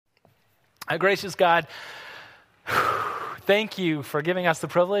Gracious God, thank you for giving us the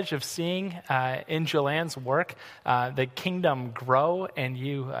privilege of seeing in Jolanne's work the kingdom grow and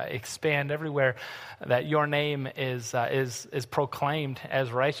you expand everywhere that your name is proclaimed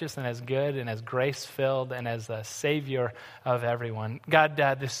as righteous and as good and as grace-filled and as a savior of everyone. God,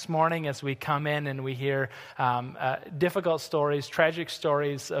 this morning as we come in and we hear difficult stories, tragic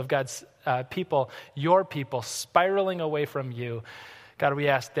stories of God's people, your people spiraling away from you, God, we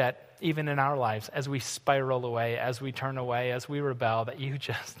ask that even in our lives, as we spiral away, as we turn away, as we rebel, that you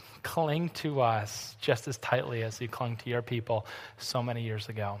just cling to us just as tightly as you clung to your people so many years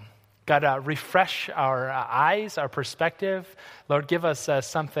ago. God, refresh our eyes, our perspective. Lord, give us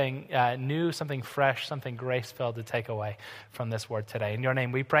something new, something fresh, something grace-filled to take away from this word today. In your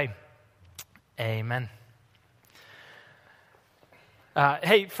name we pray. Amen.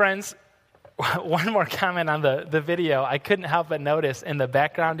 Hey, friends. One more comment on the video. I couldn't help but notice in the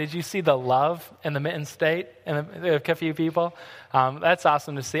background, did you see the love in the Mitten State and a few people? That's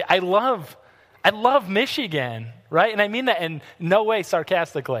awesome to see. I love Michigan, right? And I mean that in no way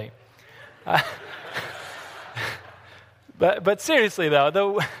sarcastically. But seriously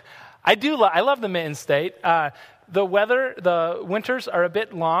though, I love the Mitten State. The weather, the winters are a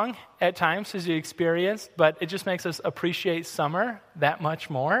bit long at times as you experience, but it just makes us appreciate summer that much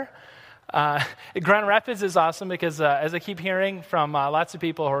more. Grand Rapids is awesome because as I keep hearing from lots of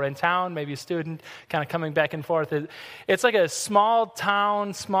people who are in town, maybe a student kind of coming back and forth, it's like a small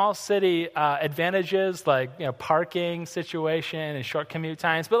town, small city advantages like parking situation and short commute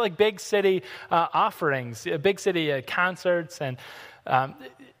times, but like big city offerings, big city concerts and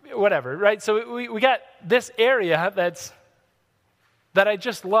whatever, right? So we got this area that I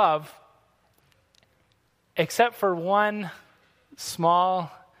just love, except for one small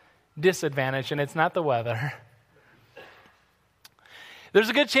disadvantage, and it's not the weather. There's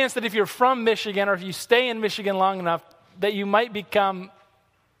a good chance that if you're from Michigan or if you stay in Michigan long enough, that you might become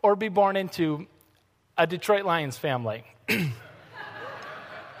or be born into a Detroit Lions family.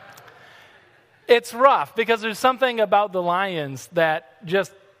 It's rough because there's something about the Lions that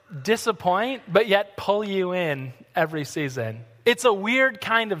just disappoint, but yet pull you in every season. It's a weird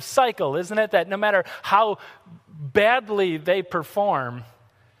kind of cycle, isn't it? That no matter how badly they perform,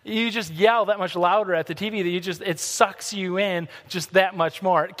 you just yell that much louder at the TV that it sucks you in just that much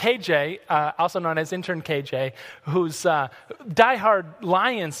more. KJ, also known as intern KJ, who's a diehard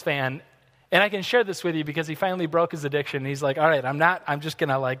Lions fan, and I can share this with you because he finally broke his addiction. He's like, all right, I'm just going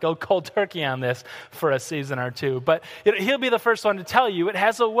to go cold turkey on this for a season or two. But he'll be the first one to tell you it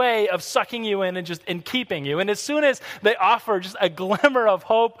has a way of sucking you in and keeping you. And as soon as they offer just a glimmer of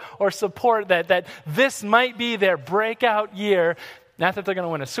hope or support that this might be their breakout year, not that they're going to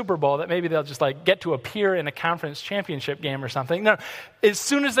win a Super Bowl, that maybe they'll just get to appear in a conference championship game or something. No, as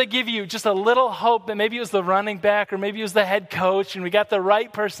soon as they give you just a little hope that maybe it was the running back or maybe it was the head coach and we got the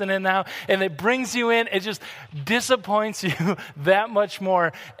right person in now and it brings you in, it just disappoints you that much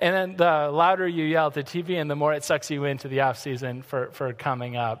more. And then the louder you yell at the TV and the more it sucks you into the off season for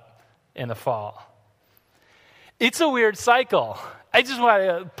coming up in the fall. It's a weird cycle. I just want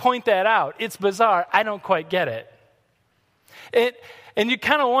to point that out. It's bizarre. I don't quite get it. And you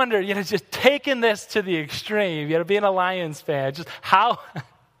kind of wonder, just taking this to the extreme, being a Lions fan, just how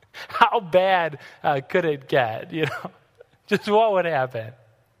bad could it get, Just what would happen?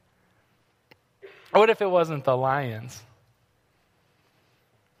 What if it wasn't the Lions?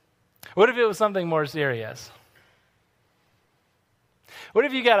 What if it was something more serious? What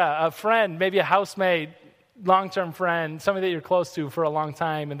if you got a friend, maybe a housemate, long-term friend, somebody that you're close to for a long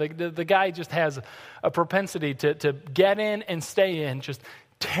time, and the guy just has a propensity to get in and stay in just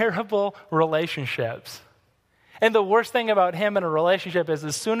terrible relationships. And the worst thing about him in a relationship is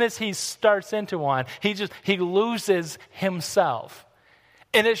as soon as he starts into one, he loses himself.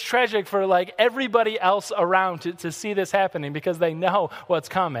 And it's tragic for everybody else around to see this happening because they know what's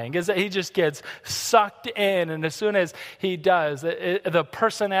coming. Is that he just gets sucked in, and as soon as he does, the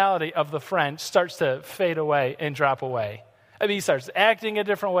personality of the friend starts to fade away and drop away. I mean, he starts acting a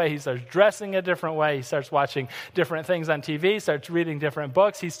different way. He starts dressing a different way. He starts watching different things on TV. He starts reading different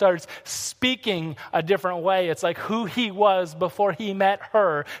books. He starts speaking a different way. It's like who he was before he met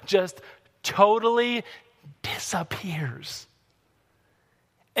her just totally disappears.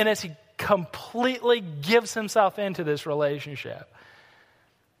 And as he completely gives himself into this relationship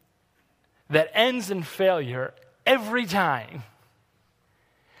that ends in failure every time,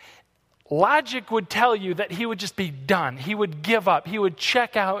 logic would tell you that he would just be done. He would give up. He would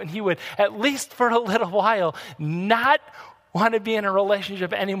check out, and he would, at least for a little while, not want to be in a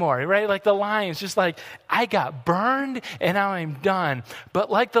relationship anymore, right? Like the lions, just like, I got burned and now I'm done. But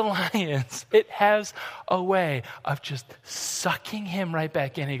like the lions, it has a way of just sucking him right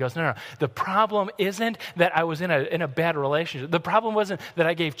back in. He goes, no. The problem isn't that I was in a bad relationship. The problem wasn't that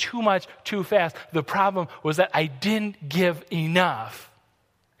I gave too much too fast. The problem was that I didn't give enough.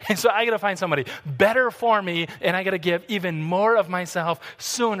 And so I got to find somebody better for me, and I got to give even more of myself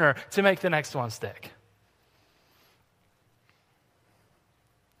sooner to make the next one stick.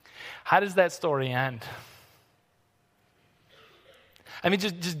 How does that story end? I mean,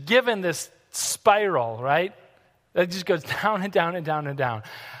 just given this spiral, right? That just goes down and down and down and down.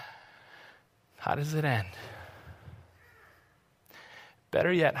 How does it end?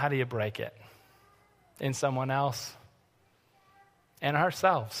 Better yet, how do you break it? In someone else and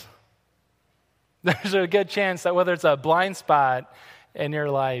ourselves. There's a good chance that whether it's a blind spot in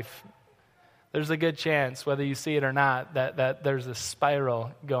your life, there's a good chance, whether you see it or not, that there's a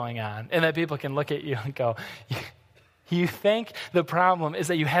spiral going on. And that people can look at you and go, you think the problem is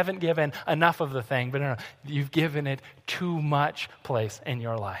that you haven't given enough of the thing, but no, you've given it too much place in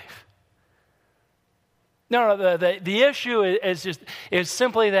your life. No, the issue is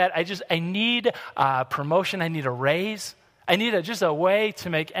simply that I need promotion, I need a raise. I need just a way to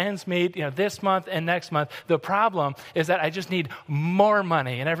make ends meet, this month and next month. The problem is that I just need more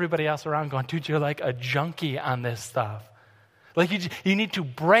money, and everybody else around going, dude, you're like a junkie on this stuff. Like you need to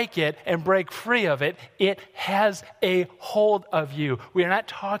break it and break free of it. It has a hold of you. We are not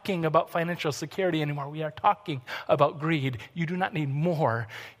talking about financial security anymore. We are talking about greed. You do not need more.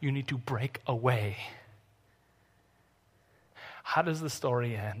 You need to break away. How does the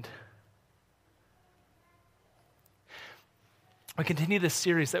story end? We continue this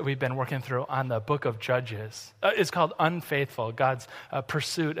series that we've been working through on the book of Judges. It's called Unfaithful, God's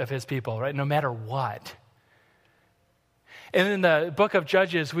pursuit of his people, right? No matter what. And in the book of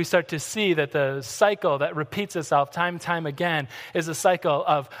Judges, we start to see that the cycle that repeats itself time and time again is a cycle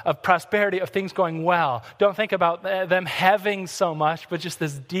of prosperity, of things going well. Don't think about them having so much, but just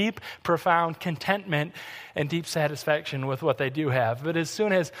this deep, profound contentment and deep satisfaction with what they do have. But as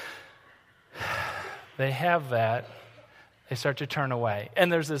soon as they have that, they start to turn away.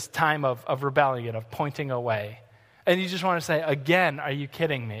 And there's this time of rebellion, of pointing away. And you just want to say, again, are you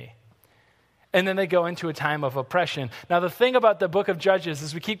kidding me? And then they go into a time of oppression. Now, the thing about the book of Judges,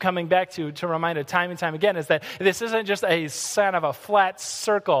 as we keep coming back to remind it time and time again, is that this isn't just a kind of a flat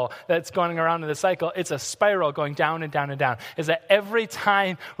circle that's going around in the cycle. It's a spiral going down and down and down. Is that every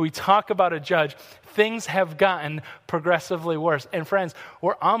time we talk about a judge, things have gotten progressively worse. And friends,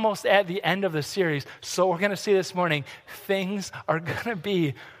 we're almost at the end of the series, so we're going to see this morning, things are going to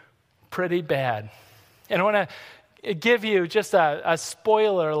be pretty bad. And I want to give you just a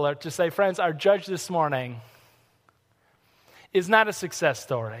spoiler alert to say, friends, our judge this morning is not a success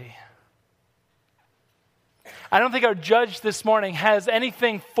story. I don't think our judge this morning has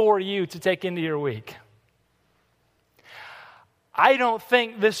anything for you to take into your week. I don't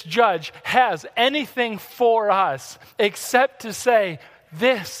think this judge has anything for us except to say,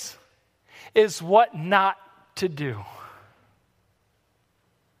 this is what not to do.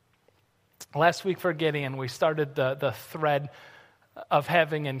 Last week for Gideon, we started the thread of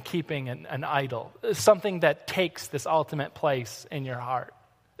having and keeping an idol, something that takes this ultimate place in your heart,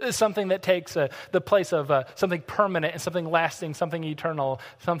 something that takes the place of something permanent and something lasting, something eternal,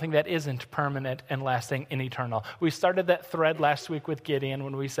 something that isn't permanent and lasting and eternal. We started that thread last week with Gideon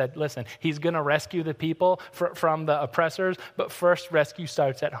when we said, listen, he's going to rescue the people from the oppressors, but first rescue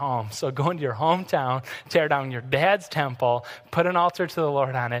starts at home. So go into your hometown, tear down your dad's temple, put an altar to the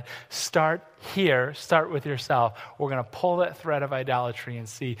Lord on it, start here, start with yourself. We're going to pull that thread of idolatry and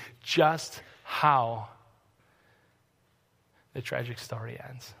see just how the tragic story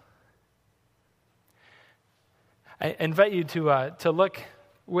ends. I invite you to look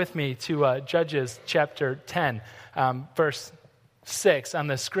with me to Judges chapter 10, verse 6 on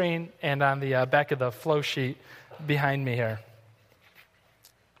the screen and on the back of the flow sheet behind me here.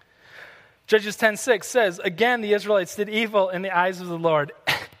 Judges 10:6 says, again, the Israelites did evil in the eyes of the Lord.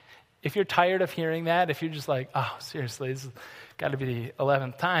 If you're tired of hearing that, if you're just like, oh, seriously, this has got to be the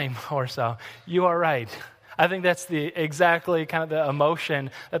 11th time or so, you are right. I think that's exactly kind of the emotion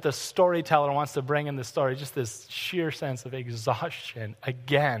that the storyteller wants to bring in the story, just this sheer sense of exhaustion.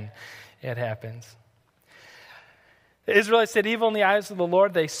 Again, it happens. The Israelites did evil in the eyes of the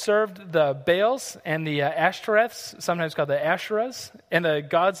Lord. They served the Baals and the Ashtoreths, sometimes called the Asherahs, and the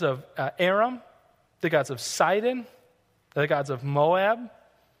gods of Aram, the gods of Sidon, the gods of Moab,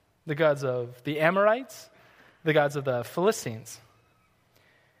 the gods of the Amorites, the gods of the Philistines.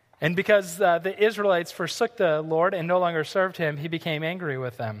 And because the Israelites forsook the Lord and no longer served him, he became angry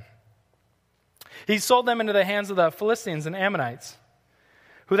with them. He sold them into the hands of the Philistines and Ammonites,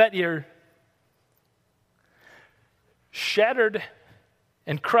 who that year shattered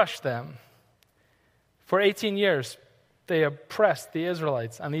and crushed them. For 18 years, they oppressed the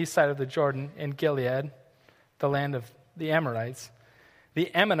Israelites on the east side of the Jordan in Gilead, the land of the Amorites.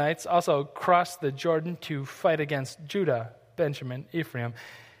 The Ammonites also crossed the Jordan to fight against Judah, Benjamin, Ephraim.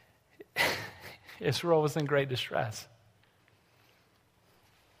 Israel was in great distress.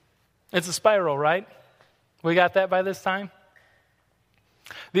 It's a spiral, right? We got that by this time?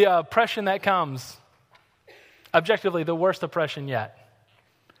 The oppression that comes, objectively, the worst oppression yet.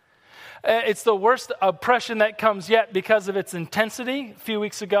 It's the worst oppression that comes yet because of its intensity. A few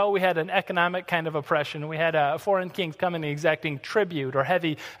weeks ago, we had an economic kind of oppression. We had foreign kings coming and exacting tribute or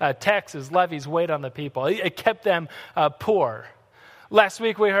heavy taxes, levies, weight on the people. It kept them poor. Last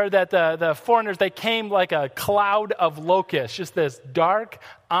week, we heard that the foreigners, they came like a cloud of locusts, just this dark,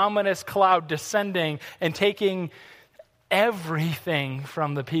 ominous cloud descending and taking everything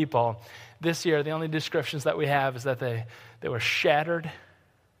from the people. This year, the only descriptions that we have is that they were shattered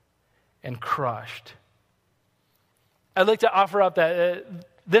and crushed. I'd like to offer up that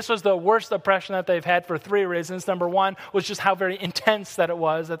this was the worst oppression that they've had for three reasons. Number one was just how very intense that it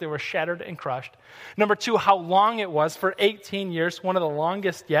was, that they were shattered and crushed. Number two, how long it was, for 18 years, one of the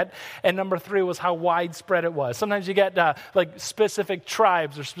longest yet. And number three was how widespread it was. Sometimes you get like specific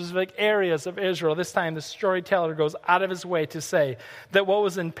tribes or specific areas of Israel. This time the storyteller goes out of his way to say that what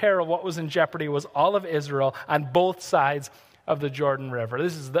was in peril, what was in jeopardy was all of Israel on both sides of the Jordan River.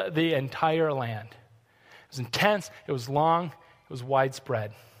 This is the entire land. It was intense, it was long, it was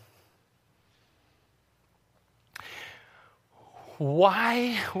widespread.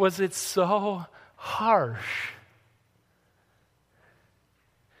 Why was it so harsh?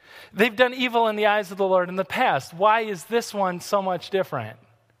 They've done evil in the eyes of the Lord in the past. Why is this one so much different?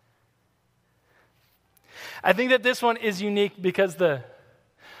 I think that this one is unique because the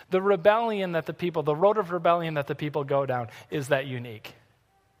rebellion that the road of rebellion that the people go down is that unique.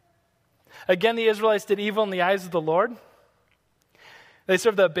 Again, the Israelites did evil in the eyes of the Lord. They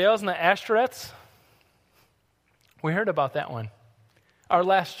served the Baals and the Ashtoreths. We heard about that one. Our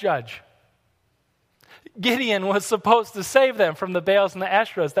last judge. Gideon was supposed to save them from the Baals and the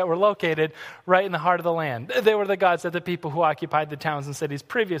Ashtoreths that were located right in the heart of the land. They were the gods that the people who occupied the towns and cities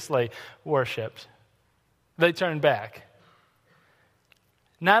previously worshipped. They turned back.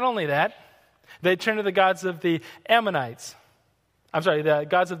 Not only that, they turned to the gods of the Ammonites. The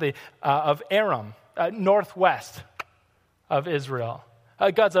gods of Aram, northwest of Israel.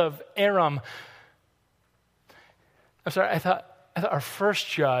 Gods of Aram. I thought our first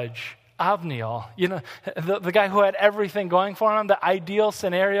judge, Avniel, the guy who had everything going for him, the ideal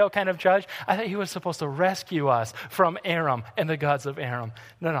scenario kind of judge, I thought he was supposed to rescue us from Aram and the gods of Aram.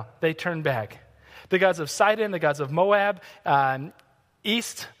 No, they turned back. The gods of Sidon, the gods of Moab,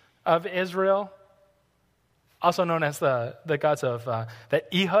 east of Israel, also known as the gods of that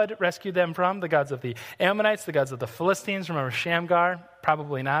Ehud rescued them from, the gods of the Ammonites, the gods of the Philistines. Remember Shamgar?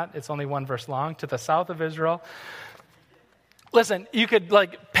 Probably not. It's only one verse long. To the south of Israel. Listen, you could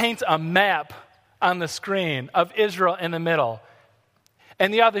paint a map on the screen of Israel in the middle.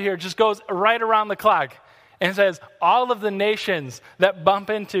 And the other here just goes right around the clock and says all of the nations that bump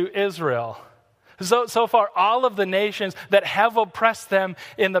into Israel. So far, all of the nations that have oppressed them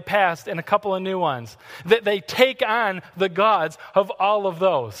in the past, and a couple of new ones, that they take on the gods of all of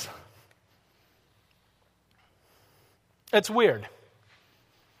those. It's weird.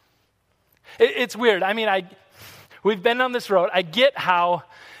 It's weird. I mean, we've been on this road. I get how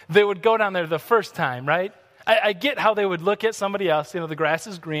they would go down there the first time, right? I get how they would look at somebody else, the grass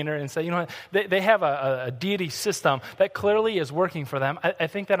is greener, and say, they have a deity system that clearly is working for them. I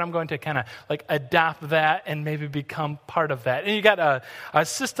think that I'm going to kind of adopt that and maybe become part of that. And you got a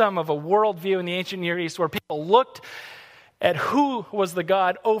system of a worldview in the ancient Near East where people looked at who was the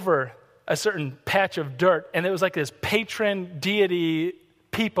god over a certain patch of dirt, and it was like this patron deity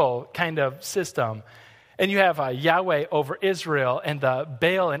people kind of system. And you have Yahweh over Israel and the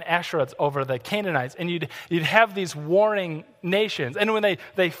Baal and Ashereth over the Canaanites. And you'd have these warring nations. And when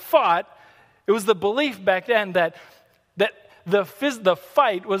they fought, it was the belief back then that the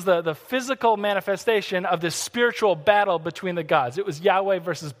fight was the physical manifestation of this spiritual battle between the gods. It was Yahweh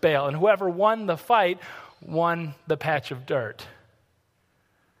versus Baal. And whoever won the fight won the patch of dirt.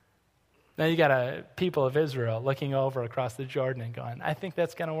 Now you got a people of Israel looking over across the Jordan and going, I think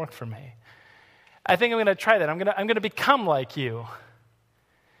that's going to work for me. I think I'm going to try that. I'm going to become like you. You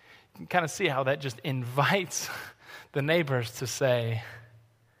can kind of see how that just invites the neighbors to say,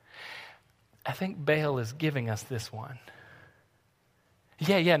 I think Baal is giving us this one.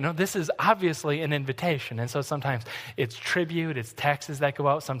 No, this is obviously an invitation. And so sometimes it's tribute, it's taxes that go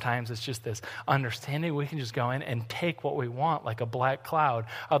out. Sometimes it's just this understanding. We can just go in and take what we want like a black cloud.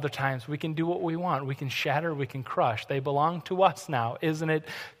 Other times we can do what we want. We can shatter, we can crush. They belong to us now. Isn't it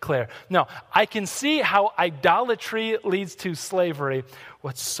clear? No, I can see how idolatry leads to slavery.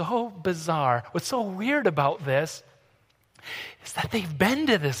 What's so bizarre, what's so weird about this is that they've been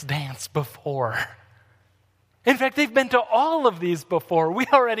to this dance before. In fact, they've been to all of these before. We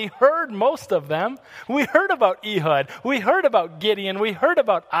already heard most of them. We heard about Ehud. We heard about Gideon. We heard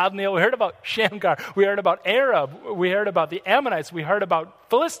about Othniel. We heard about Shamgar. We heard about Arab. We heard about the Ammonites. We heard about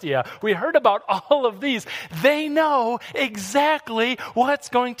Philistia. We heard about all of these. They know exactly what's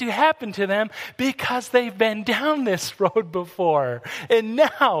going to happen to them because they've been down this road before. And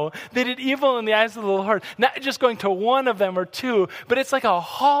now they did evil in the eyes of the Lord. Not just going to one of them or two, but it's like a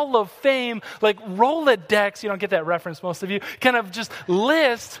hall of fame, like Rolodex. You don't get that reference, most of you. Kind of just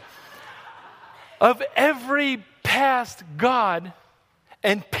list of every past God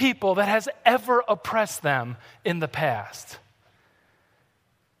and people that has ever oppressed them in the past.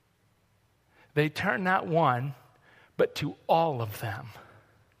 They turn not one, but to all of them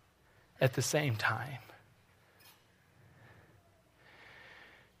at the same time.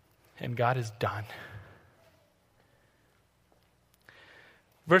 And God is done.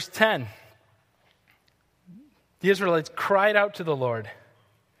 Verse 10. The Israelites cried out to the Lord,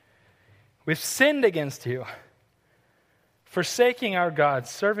 "We've sinned against you, forsaking our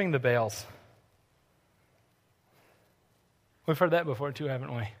gods, serving the Baals." We've heard that before too,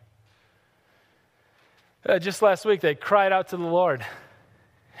 haven't we? Just last week, they cried out to the Lord,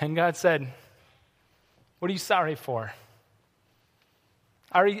 and God said, "What are you sorry for?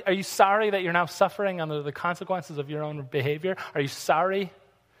 Are you sorry that you're now suffering under the consequences of your own behavior? Are you sorry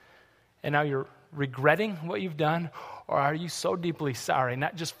and now you're regretting what you've done? Or are you so deeply sorry,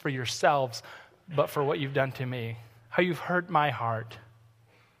 not just for yourselves, but for what you've done to me? How you've hurt my heart?"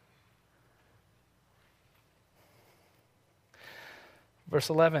 Verse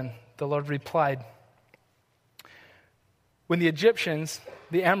 11, the Lord replied, "When the Egyptians,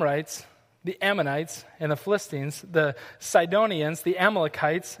 the Amorites, the Ammonites, and the Philistines, the Sidonians, the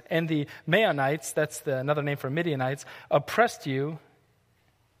Amalekites, and the Maonites," that's another name for Midianites, "oppressed you,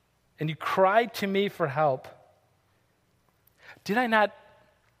 and you cried to me for help, did I not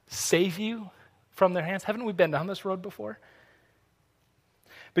save you from their hands?" Haven't we been down this road before?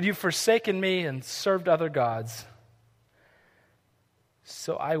 "But you've forsaken me and served other gods.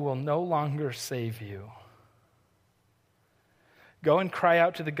 So I will no longer save you. Go and cry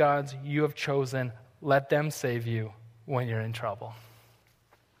out to the gods you have chosen. Let them save you when you're in trouble."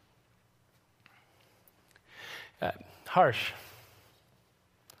 Harsh.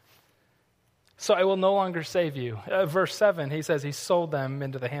 "So I will no longer save you." Verse 7, he says he sold them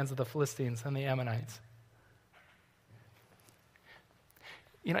into the hands of the Philistines and the Ammonites.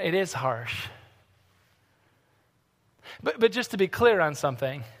 You know, it is harsh. But just to be clear on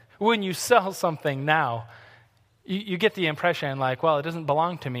something, when you sell something now, you get the impression like, well, it doesn't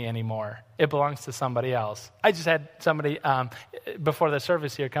belong to me anymore. It belongs to somebody else. I just had somebody before the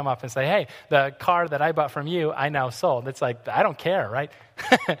service here come up and say, "Hey, the car that I bought from you, I now sold." It's like, I don't care, right?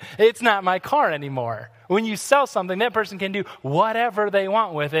 It's not my car anymore. When you sell something, that person can do whatever they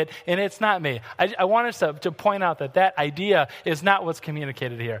want with it, and it's not me. I want us to point out that idea is not what's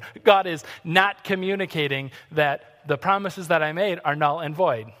communicated here. God is not communicating that the promises that I made are null and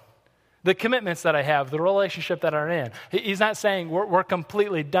void. The commitments that I have, the relationship that I'm in. He's not saying we're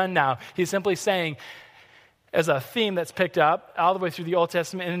completely done now. He's simply saying, as a theme that's picked up all the way through the Old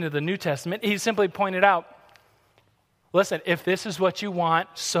Testament and into the New Testament, he simply pointed out, listen, if this is what you want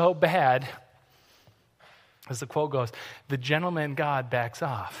so bad, as the quote goes, the gentleman God backs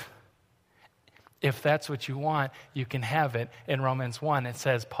off. If that's what you want, you can have it. In Romans 1, it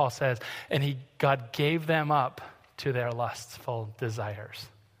says, Paul says, and God gave them up to their lustful desires.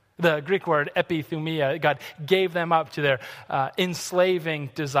 The Greek word epithumia, God gave them up to their enslaving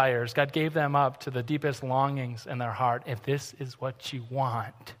desires. God gave them up to the deepest longings in their heart. If this is what you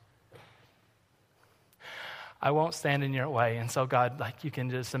want, I won't stand in your way. And so God, like you can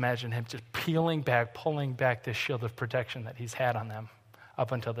just imagine him just pulling back this shield of protection that he's had on them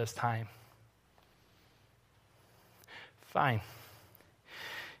up until this time. Fine.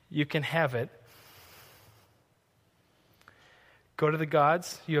 You can have it. Go to the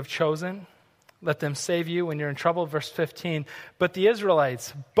gods you have chosen. Let them save you when you're in trouble. Verse 15. But the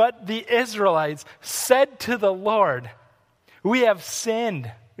Israelites said to the Lord, "We have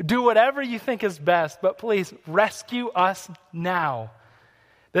sinned. Do whatever you think is best, but please rescue us now.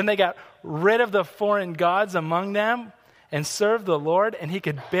 Then they got rid of the foreign gods among them and served the Lord, and he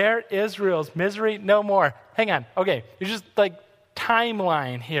could bear Israel's misery no more. Hang on. Okay, it's just like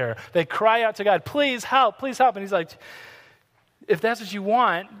timeline here. They cry out to God, please help. And he's like, if that's what you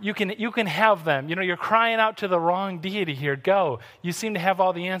want, you can have them. You're crying out to the wrong deity here. Go. You seem to have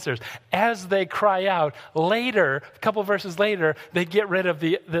all the answers. As they cry out, later, a couple verses later, they get rid of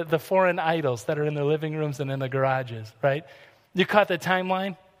the foreign idols that are in their living rooms and in the garages, right? You caught the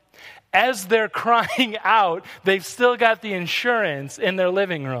timeline? As they're crying out, they've still got the insurance in their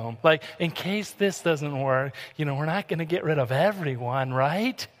living room. Like, in case this doesn't work, we're not going to get rid of everyone,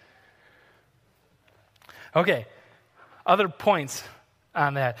 right? Okay. Other points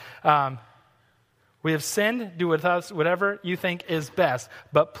on that. We have sinned. Do with us whatever you think is best.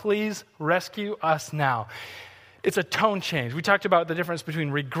 But please rescue us now. It's a tone change. We talked about the difference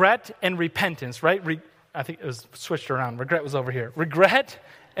between regret and repentance, right? I think it was switched around. Regret was over here. Regret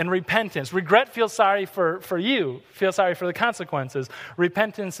and repentance. Regret feels sorry for you. Feels sorry for the consequences.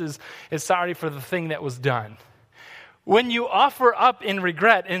 Repentance is sorry for the thing that was done. When you offer up in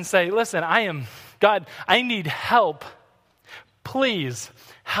regret and say, listen, God, I need help. Please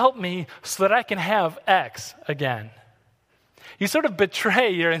help me so that I can have X again. You sort of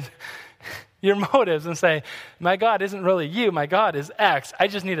betray your motives and say, my God isn't really you, my God is X. I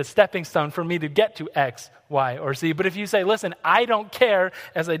just need a stepping stone for me to get to X, Y, or Z. But if you say, listen, I don't care,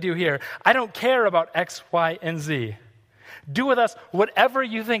 as I do here, I don't care about X, Y, and Z. Do with us whatever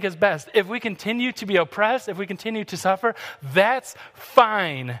you think is best. If we continue to be oppressed, if we continue to suffer, that's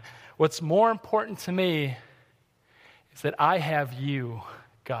fine. What's more important to me is that I have you,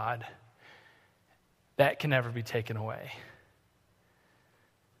 God. That can never be taken away.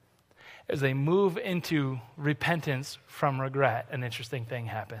 As they move into repentance from regret, an interesting thing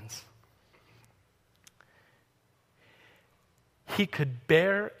happens. He could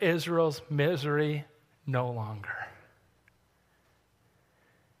bear Israel's misery no longer.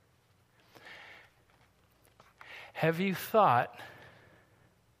 Have you thought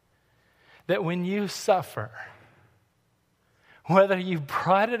that when you suffer, whether you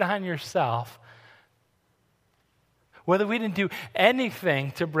brought it on yourself, whether we didn't do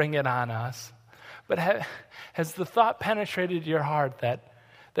anything to bring it on us, but has the thought penetrated your heart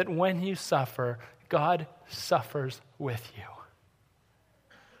that when you suffer, God suffers with you?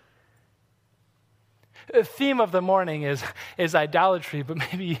 The theme of the morning is idolatry, but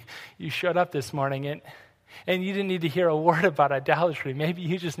maybe you showed up this morning and you didn't need to hear a word about idolatry. Maybe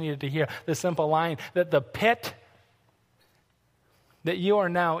you just needed to hear the simple line that the pit that you are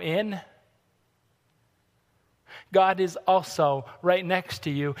now in, God is also right next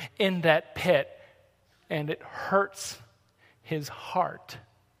to you in that pit, and it hurts his heart.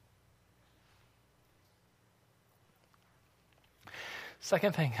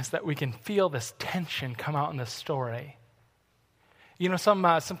 Second thing is that we can feel this tension come out in this story. Some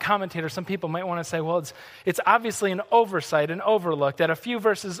commentators, some people might want to say, well, it's obviously an oversight, an overlook, that a few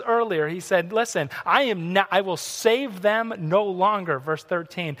verses earlier he said, listen, I will save them no longer, verse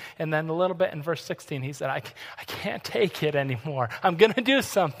 13. And then a little bit in verse 16, he said, I can't take it anymore. I'm going to do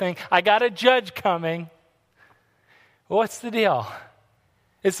something. I got a judge coming. What's the deal?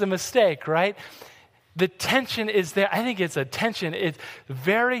 It's a mistake, right? The tension is there. I think it's a tension. It's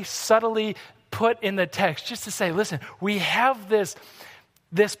very subtly put in the text just to say, listen, we have this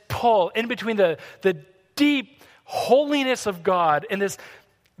pull in between the deep holiness of God and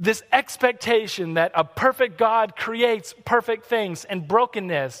this expectation that a perfect God creates perfect things, and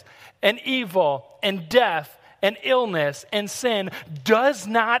brokenness and evil and death and illness and sin does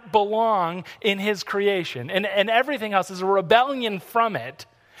not belong in his creation. And everything else is a rebellion from it.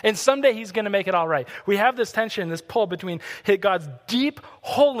 And someday he's going to make it all right. We have this tension, this pull between God's deep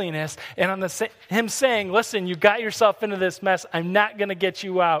holiness and him saying, listen, you got yourself into this mess. I'm not going to get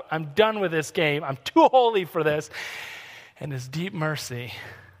you out. I'm done with this game. I'm too holy for this. And his deep mercy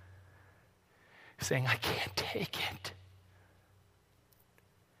saying, I can't take it.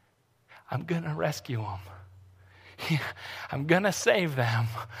 I'm going to rescue them. I'm going to save them.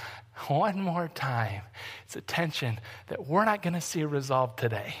 One more time. It's a tension that we're not going to see resolved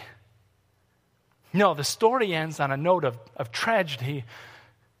today. No, the story ends on a note of tragedy.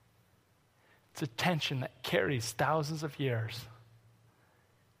 It's a tension that carries thousands of years.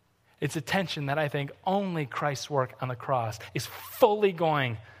 It's a tension that I think only Christ's work on the cross is fully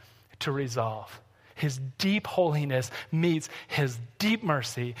going to resolve. His deep holiness meets his deep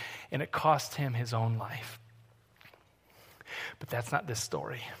mercy, and it cost him his own life. But that's not this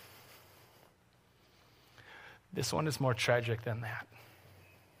story. This one is more tragic than that.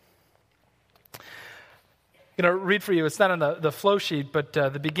 I'm I'm going to read for you. It's not on the flow sheet, but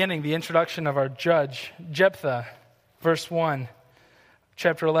the beginning, the introduction of our judge, Jephthah, verse 1,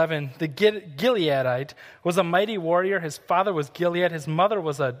 chapter 11. The Gileadite was a mighty warrior. His father was Gilead. His father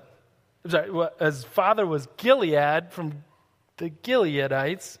was Gilead from the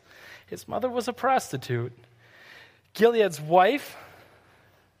Gileadites. His mother was a prostitute. Gilead's wife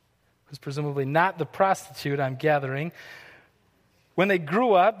was presumably not the prostitute, I'm gathering. When they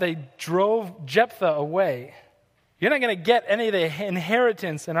grew up, they drove Jephthah away. You're not going to get any of the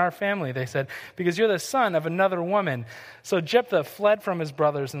inheritance in our family, they said, because you're the son of another woman. So Jephthah fled from his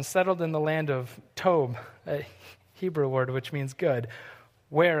brothers and settled in the land of Tob, a Hebrew word which means good,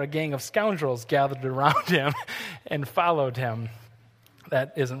 where a gang of scoundrels gathered around him and followed him.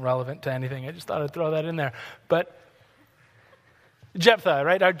 That isn't relevant to anything. I just thought I'd throw that in there. But Jephthah,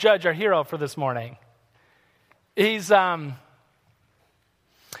 right, our judge, our hero for this morning. He's the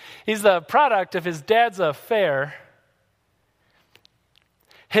product of his dad's affair.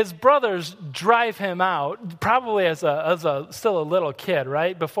 His brothers drive him out, probably as still a little kid,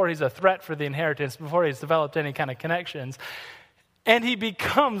 right? Before he's a threat for the inheritance, before he's developed any kind of connections. And he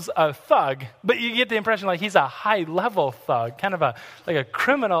becomes a thug, but you get the impression like he's a high-level thug, kind of like a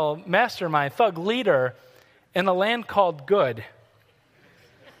criminal mastermind, thug leader in a land called Good,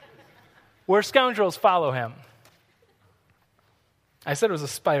 where scoundrels follow him. I said it was a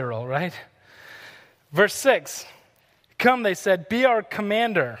spiral, right? Verse 6, come, they said, be our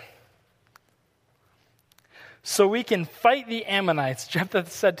commander, so we can fight the Ammonites. Jephthah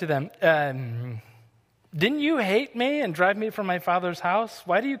said to them, didn't you hate me and drive me from my father's house?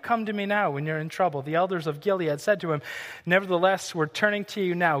 Why do you come to me now when you're in trouble? The elders of Gilead said to him, nevertheless, we're turning to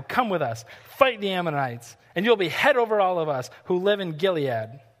you now. Come with us, fight the Ammonites, and you'll be head over all of us who live in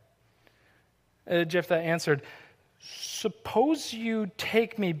Gilead. Jephthah answered, suppose you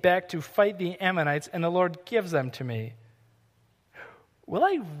take me back to fight the Ammonites and the Lord gives them to me. Will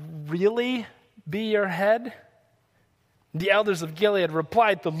I really be your head? The elders of Gilead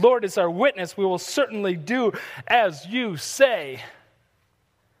replied, the Lord is our witness. We will certainly do as you say.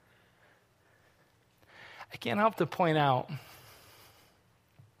 I can't help to point out,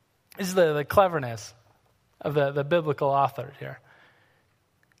 this is the cleverness of the biblical author here.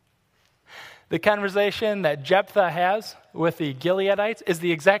 The conversation that Jephthah has with the Gileadites is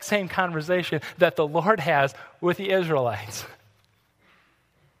the exact same conversation that the Lord has with the Israelites.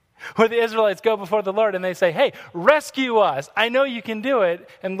 Where the Israelites go before the Lord and they say, hey, rescue us. I know you can do it.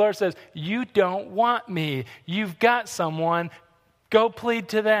 And the Lord says, you don't want me. You've got someone. Go plead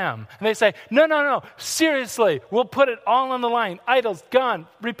to them. And they say, no. Seriously, we'll put it all on the line. Idols, gone,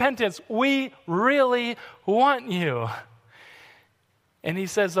 repentance. We really want you. And he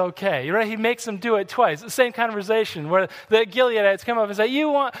says, okay. Right? He makes them do it twice. The same conversation where the Gileadites come up and say,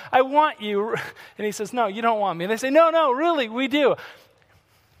 I want you. And he says, no, you don't want me. And they say, no, really, we do.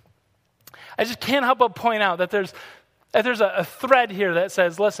 I just can't help but point out that there's a thread here that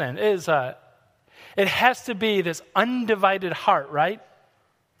says, listen, it has to be this undivided heart, right?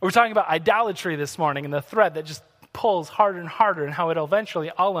 We're talking about idolatry this morning and the thread that just pulls harder and harder and how it'll eventually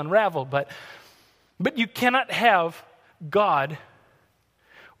all unravel. But you cannot have God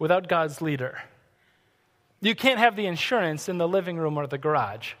without God's leader. You can't have the insurance in the living room or the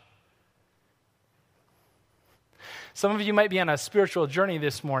garage. Some of you might be on a spiritual journey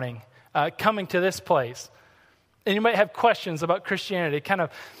this morning, coming to this place. And you might have questions about Christianity, kind of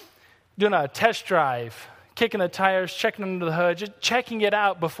doing a test drive, kicking the tires, checking under the hood, just checking it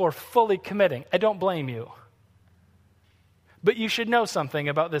out before fully committing. I don't blame you. But you should know something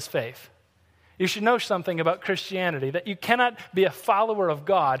about this faith. You should know something about Christianity, that you cannot be a follower of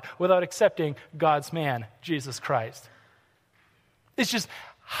God without accepting God's man, Jesus Christ. It's just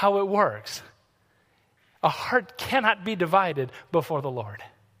how it works. A heart cannot be divided before the Lord.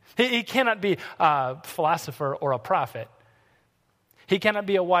 He cannot be a philosopher or a prophet. He cannot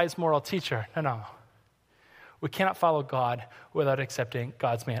be a wise moral teacher. No. We cannot follow God without accepting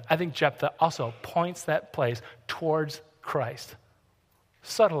God's man. I think Jephthah also points that place towards Christ.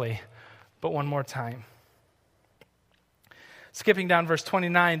 Subtly, but one more time. Skipping down verse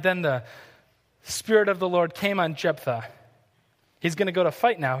 29, then the Spirit of the Lord came on Jephthah. He's going to go to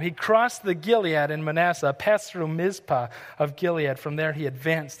fight now. He crossed the Gilead in Manasseh, passed through Mizpah of Gilead. From there he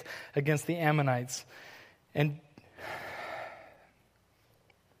advanced against the Ammonites. And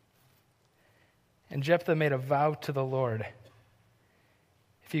Jephthah made a vow to the Lord.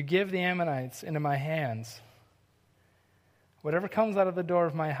 If you give the Ammonites into my hands, whatever comes out of the door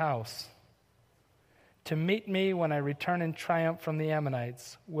of my house to meet me when I return in triumph from the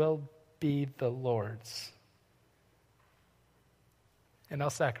Ammonites will be the Lord's. And I'll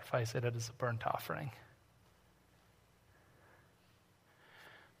sacrifice it as a burnt offering.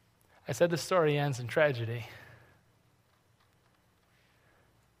 I said the story ends in tragedy.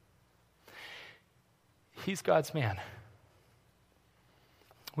 He's God's man.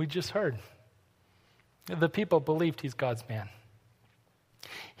 We just heard. The people believed he's God's man.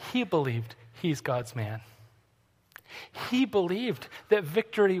 He believed he's God's man. He believed that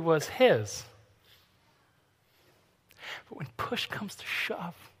victory was his. But when push comes to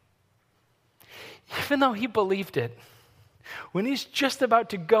shove, even though he believed it, when he's just about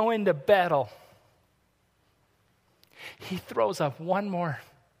to go into battle, he throws up one more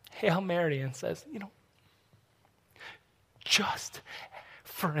Hail Mary and says, just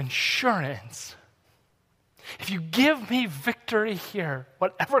for insurance, if you give me victory here,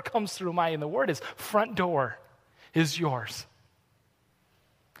 whatever comes through the word is front door is yours.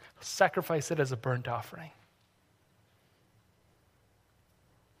 Sacrifice it as a burnt offering.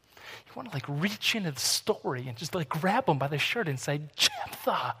 You want to reach into the story and just grab him by the shirt and say,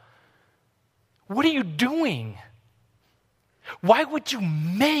 Jephthah, what are you doing? Why would you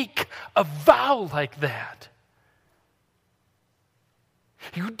make a vow like that?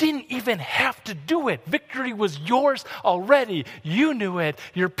 You didn't even have to do it. Victory was yours already. You knew it.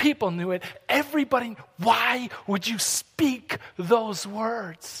 Your people knew it. Everybody, why would you speak those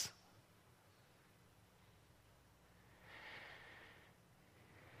words?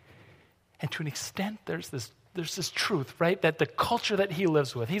 And to an extent, there's this truth, right? That the culture that he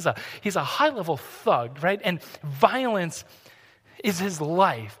lives with, he's a high-level thug, right? And violence is his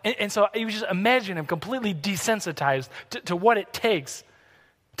life. And so you just imagine him completely desensitized to what it takes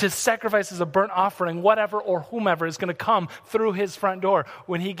to sacrifice as a burnt offering, whatever or whomever is going to come through his front door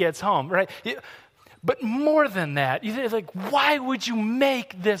when he gets home, right? But more than that, why would you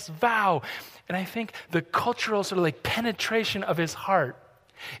make this vow? And I think the cultural sort of penetration of his heart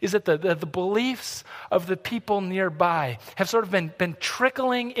is that the beliefs of the people nearby have sort of been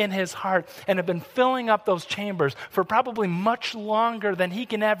trickling in his heart and have been filling up those chambers for probably much longer than he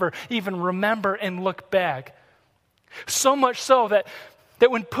can ever even remember and look back. So much so that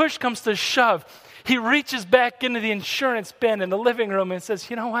when push comes to shove, he reaches back into the insurance bin in the living room and says,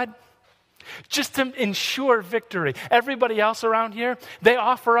 you know what? Just to ensure victory, everybody else around here, they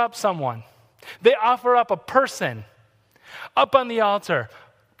offer up someone. They offer up a person up on the altar.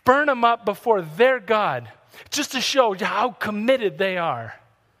 Burn them up before their God, just to show how committed they are.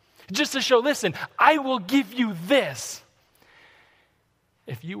 Just to show, listen, I will give you this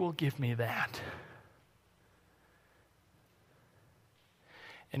if you will give me that.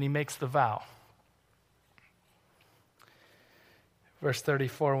 And he makes the vow. Verse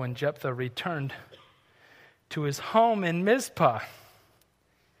 34, when Jephthah returned to his home in Mizpah,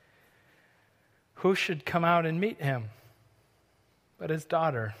 who should come out and meet him but his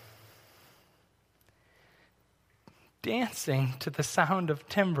daughter, dancing to the sound of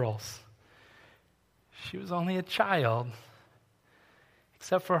timbrels? She was only a child.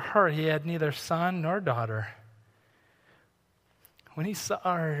 Except for her, he had neither son nor daughter. When he saw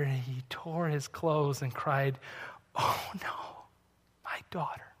her, he tore his clothes and cried, "Oh no, my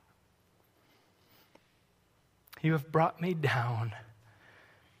daughter. You have brought me down.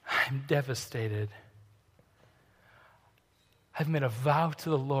 I'm devastated. I've made a vow to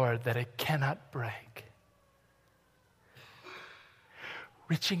the Lord that it cannot break."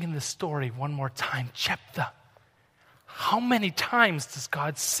 Reaching in the story one more time, Jephthah. How many times does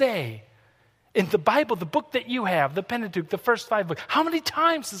God say in the Bible, the book that you have, the Pentateuch, the first 5 books, how many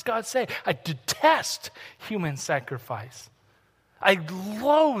times does God say, I detest human sacrifice. I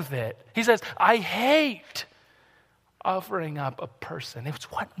loathe it. He says, I hate offering up a person.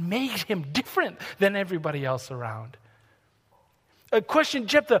 It's what made him different than everybody else around. A question,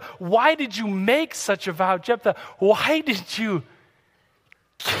 Jephthah, why did you make such a vow? Jephthah, why did you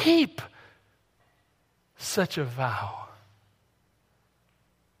keep such a vow?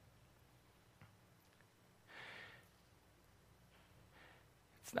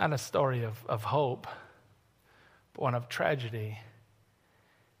 It's not a story of hope, but one of tragedy.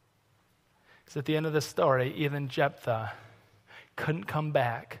 Because at the end of the story, even Jephthah couldn't come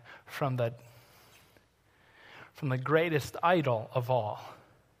back from the greatest idol of all.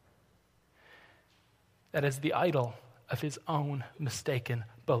 That is the idol of his own mistaken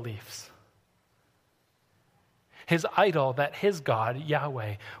beliefs. His idol that his God,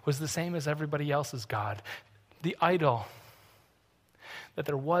 Yahweh, was the same as everybody else's God. The idol that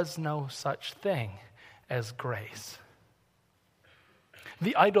there was no such thing as grace.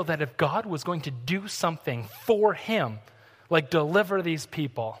 The idol that if God was going to do something for him, like deliver these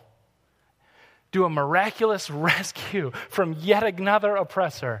people, do a miraculous rescue from yet another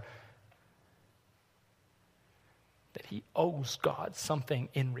oppressor, that he owes God something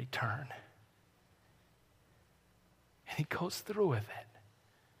in return. And he goes through with it.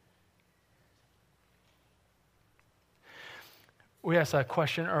 We asked a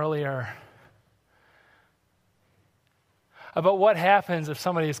question earlier about what happens if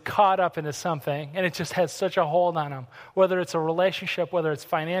somebody is caught up into something and it just has such a hold on them, whether it's a relationship, whether it's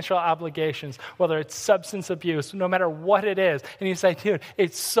financial obligations, whether it's substance abuse, no matter what it is. And you say, dude,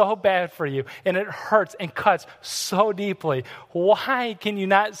 it's so bad for you and it hurts and cuts so deeply. Why can you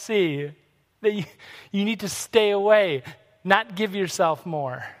not see that you need to stay away, not give yourself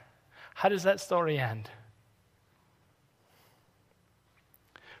more? How does that story end?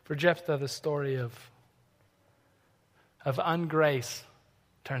 For Jephthah, the story of ungrace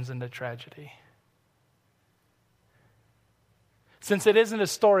turns into tragedy. Since it isn't a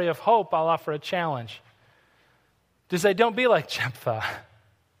story of hope, I'll offer a challenge. To say, don't be like Jephthah.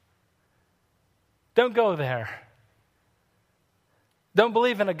 Don't go there. Don't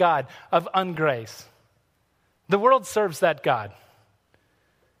believe in a God of ungrace. The world serves that God.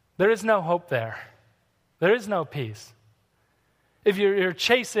 There is no hope there. There is no peace. If you're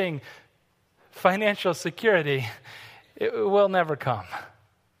chasing financial security, it will never come.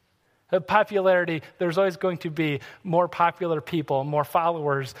 Popularity, there's always going to be more popular people, more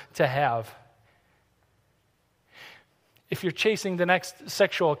followers to have. If you're chasing the next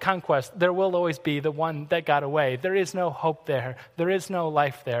sexual conquest, there will always be the one that got away. There is no hope there. There is no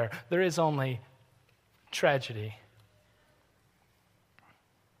life there. There is only tragedy.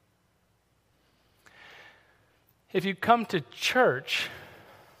 If you come to church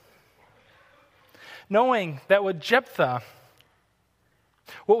knowing that with Jephthah,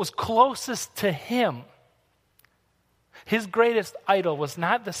 what was closest to him, his greatest idol was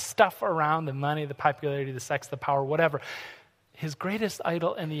not the stuff around, the money, the popularity, the sex, the power, whatever. His greatest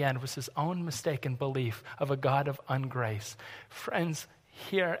idol in the end was his own mistaken belief of a God of ungrace. Friends,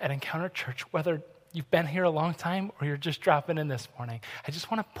 here at Encounter Church, whether you've been here a long time or you're just dropping in this morning, I just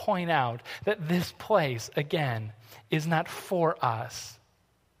want to point out that this place, again, is not for us.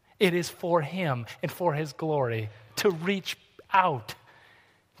 It is for him and for his glory to reach out,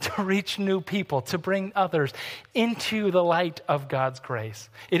 to reach new people, to bring others into the light of God's grace.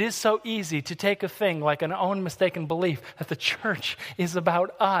 It is so easy to take a thing like an own mistaken belief that the church is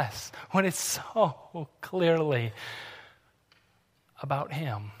about us when it's so clearly about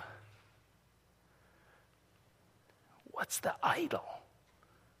him. What's the idol?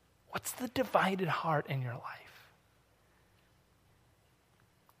 What's the divided heart in your life?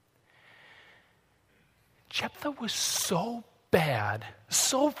 Jephthah was so bad,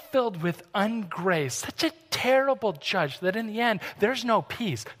 so filled with ungrace, such a terrible judge that in the end, there's no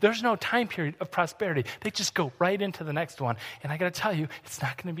peace. There's no time period of prosperity. They just go right into the next one. And I got to tell you, it's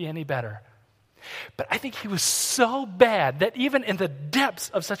not going to be any better. But I think he was so bad that even in the depths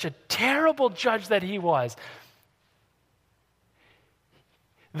of such a terrible judge that he was,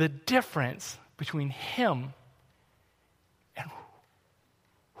 the difference between him and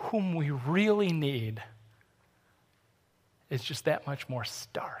whom we really need is just that much more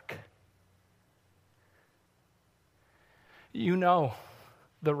stark. You know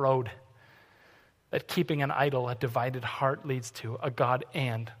the road that keeping an idol, a divided heart leads to, a God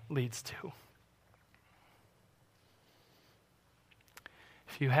and leads to.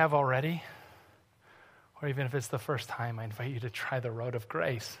 If you have already, or even if it's the first time, I invite you to try the road of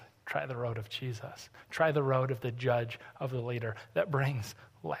grace. Try the road of Jesus. Try the road of the judge, of the leader that brings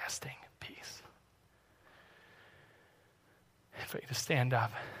lasting peace. I invite you to stand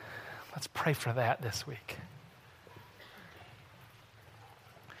up. Let's pray for that this week.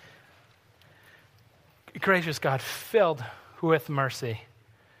 Gracious God, filled with mercy,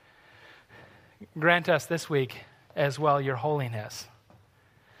 grant us this week as well your holiness.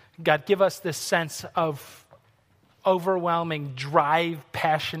 God, give us this sense of overwhelming drive,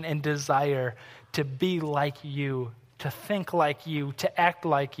 passion, and desire to be like you, to think like you, to act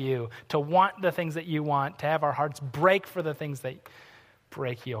like you, to want the things that you want, to have our hearts break for the things that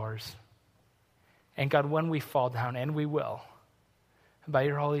break yours. And God, when we fall down, and we will, by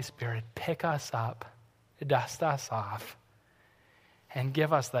your Holy Spirit, pick us up, dust us off, and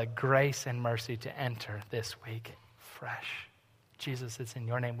give us the grace and mercy to enter this week fresh. Jesus, it's in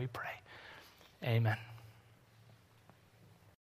your name we pray. Amen.